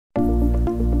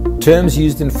Terms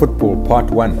used in football,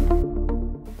 Part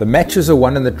 1. The matches are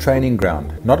won in the training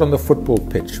ground, not on the football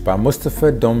pitch, by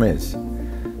Mustafa Domez.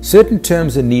 Certain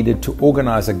terms are needed to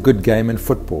organize a good game in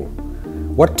football.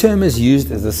 What term is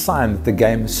used as a sign that the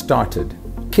game started?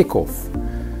 Kick-off.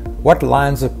 What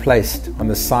lines are placed on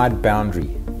the side boundary?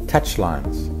 Touch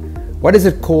lines. What is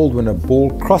it called when a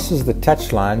ball crosses the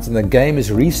touch lines and the game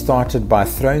is restarted by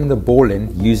throwing the ball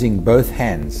in using both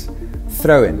hands?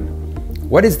 Throw-in.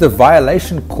 What is the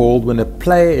violation called when a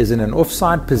player is in an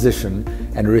offside position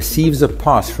and receives a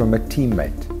pass from a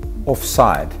teammate?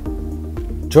 Offside.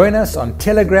 Join us on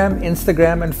Telegram,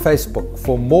 Instagram and Facebook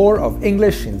for more of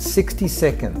English in 60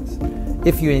 seconds.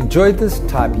 If you enjoyed this,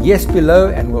 type yes below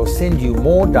and we'll send you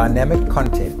more dynamic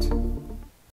content.